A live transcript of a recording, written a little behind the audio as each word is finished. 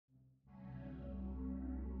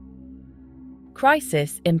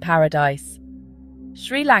Crisis in paradise.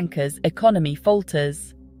 Sri Lanka's economy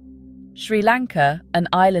falters. Sri Lanka, an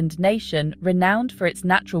island nation renowned for its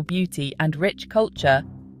natural beauty and rich culture,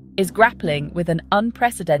 is grappling with an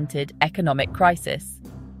unprecedented economic crisis.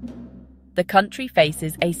 The country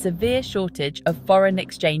faces a severe shortage of foreign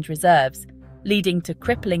exchange reserves, leading to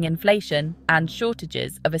crippling inflation and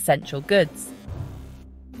shortages of essential goods.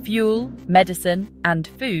 Fuel, medicine, and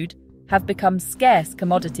food have become scarce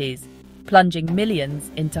commodities, plunging millions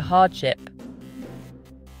into hardship.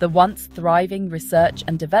 The once thriving research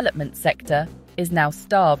and development sector is now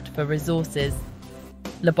starved for resources.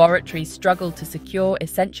 Laboratories struggle to secure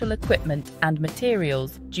essential equipment and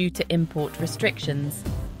materials due to import restrictions.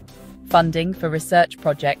 Funding for research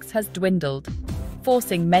projects has dwindled,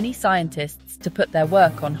 forcing many scientists to put their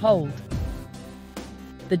work on hold.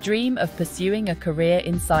 The dream of pursuing a career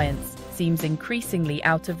in science seems increasingly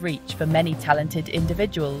out of reach for many talented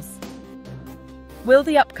individuals. Will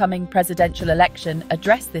the upcoming presidential election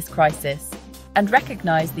address this crisis and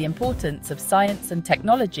recognize the importance of science and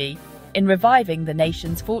technology in reviving the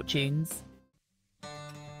nation's fortunes?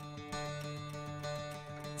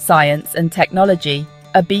 Science and technology,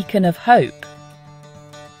 a beacon of hope.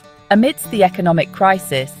 Amidst the economic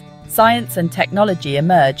crisis, science and technology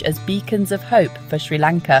emerge as beacons of hope for Sri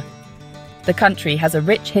Lanka. The country has a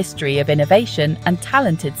rich history of innovation and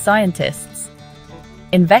talented scientists.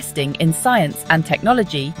 Investing in science and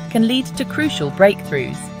technology can lead to crucial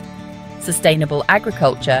breakthroughs. Sustainable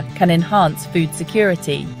agriculture can enhance food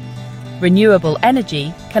security. Renewable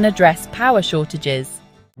energy can address power shortages.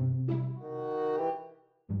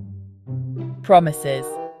 Promises.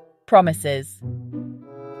 Promises.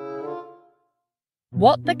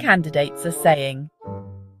 What the candidates are saying.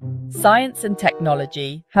 Science and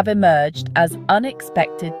technology have emerged as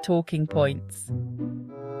unexpected talking points.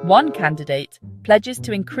 One candidate pledges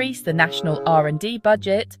to increase the national R&D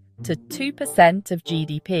budget to 2% of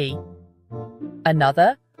GDP.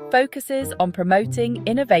 Another focuses on promoting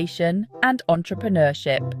innovation and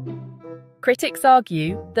entrepreneurship. Critics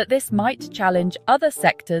argue that this might challenge other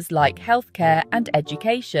sectors like healthcare and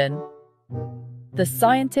education. The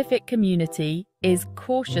scientific community is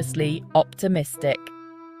cautiously optimistic.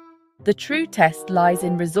 The true test lies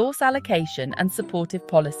in resource allocation and supportive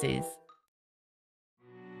policies.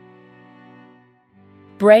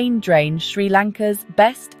 Brain drain. Sri Lanka's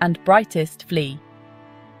best and brightest flee.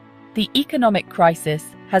 The economic crisis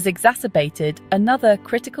has exacerbated another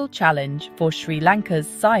critical challenge for Sri Lanka's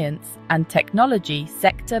science and technology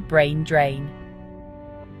sector: brain drain.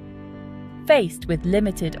 Faced with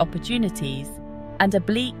limited opportunities and a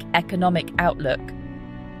bleak economic outlook,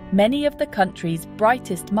 many of the country's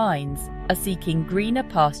brightest minds are seeking greener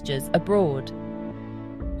pastures abroad.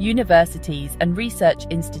 Universities and research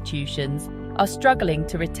institutions are struggling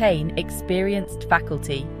to retain experienced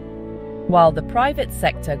faculty, while the private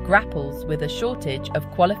sector grapples with a shortage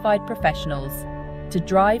of qualified professionals to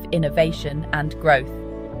drive innovation and growth.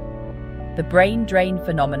 The brain drain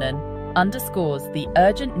phenomenon underscores the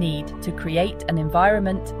urgent need to create an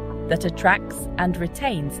environment that attracts and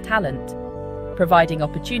retains talent, providing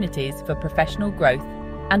opportunities for professional growth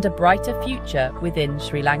and a brighter future within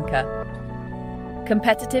Sri Lanka.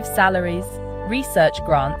 Competitive salaries, research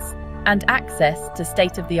grants, and access to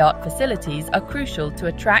state-of-the-art facilities are crucial to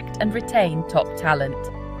attract and retain top talent.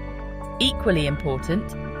 Equally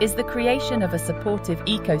important is the creation of a supportive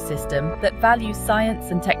ecosystem that values science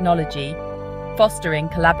and technology, fostering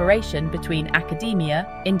collaboration between academia,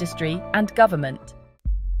 industry, and government.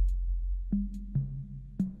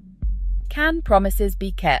 Can promises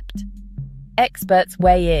be kept? Experts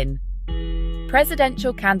weigh in.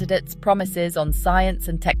 Presidential candidates' promises on science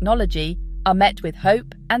and technology are met with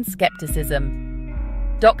hope and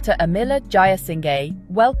skepticism. Dr. Amila Jayasinghe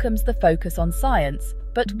welcomes the focus on science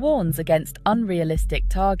but warns against unrealistic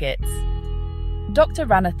targets. Dr.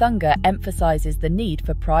 Ranathunga emphasises the need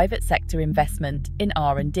for private sector investment in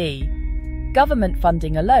R&D. Government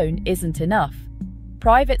funding alone isn't enough.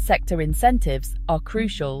 Private sector incentives are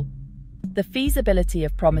crucial. The feasibility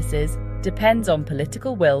of promises depends on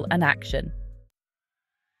political will and action.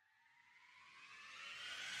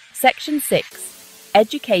 Section 6.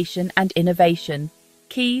 Education and Innovation.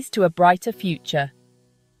 Keys to a Brighter Future.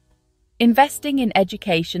 Investing in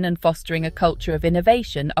education and fostering a culture of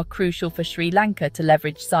innovation are crucial for Sri Lanka to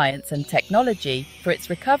leverage science and technology for its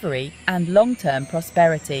recovery and long-term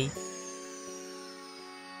prosperity.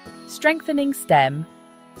 Strengthening STEM,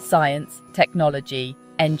 science, technology,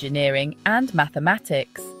 engineering, and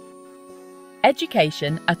mathematics.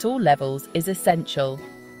 Education at all levels is essential.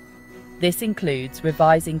 This includes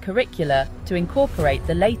revising curricula to incorporate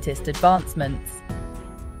the latest advancements,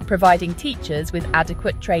 providing teachers with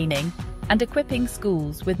adequate training and equipping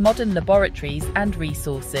schools with modern laboratories and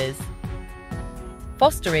resources.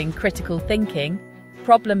 Fostering critical thinking,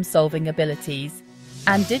 problem-solving abilities,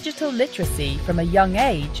 and digital literacy from a young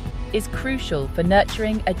age is crucial for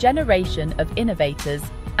nurturing a generation of innovators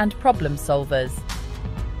and problem solvers.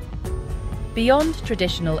 Beyond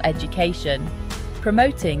traditional education,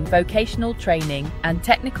 promoting vocational training and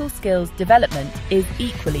technical skills development is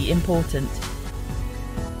equally important.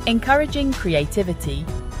 Encouraging creativity,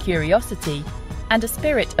 curiosity, and a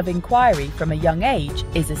spirit of inquiry from a young age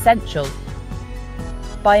is essential.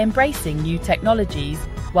 By embracing new technologies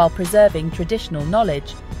while preserving traditional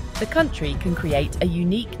knowledge, the country can create a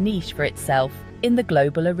unique niche for itself in the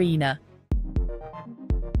global arena.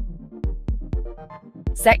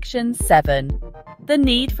 Section 7. The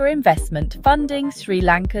need for investment funding Sri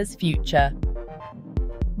Lanka's future.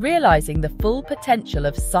 Realizing the full potential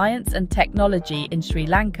of science and technology in Sri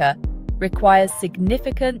Lanka requires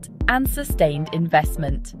significant and sustained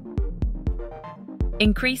investment.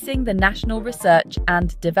 Increasing the national research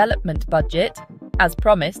and development budget, as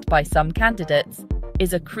promised by some candidates,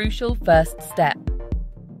 is a crucial first step.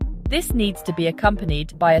 This needs to be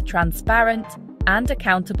accompanied by a transparent and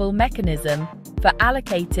accountable mechanism for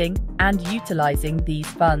allocating and utilizing these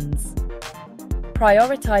funds.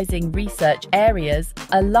 Prioritizing research areas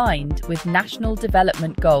aligned with national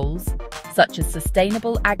development goals, such as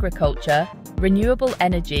sustainable agriculture, renewable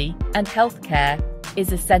energy, and healthcare,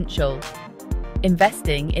 is essential.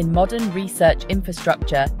 Investing in modern research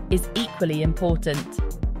infrastructure is equally important.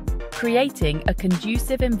 Creating a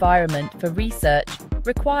conducive environment for research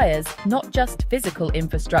requires not just physical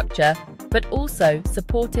infrastructure, but also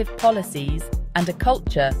supportive policies and a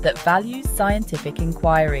culture that values scientific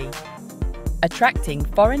inquiry. Attracting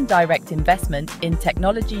foreign direct investment in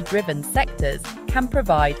technology-driven sectors can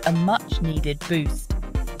provide a much-needed boost.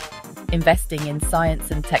 Investing in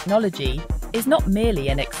science and technology is not merely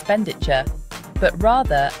an expenditure, but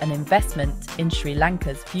rather an investment in Sri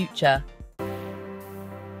Lanka's future.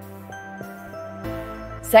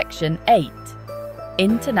 Section 8.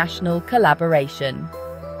 International collaboration.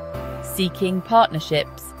 Seeking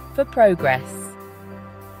partnerships for progress.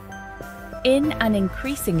 In an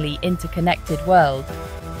increasingly interconnected world,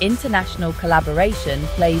 international collaboration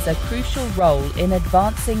plays a crucial role in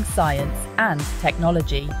advancing science and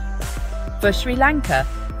technology. For Sri Lanka,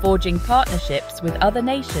 forging partnerships with other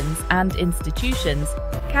nations and institutions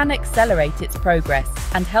can accelerate its progress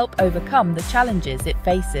and help overcome the challenges it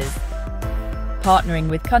faces. Partnering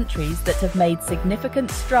with countries that have made significant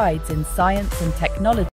strides in science and technology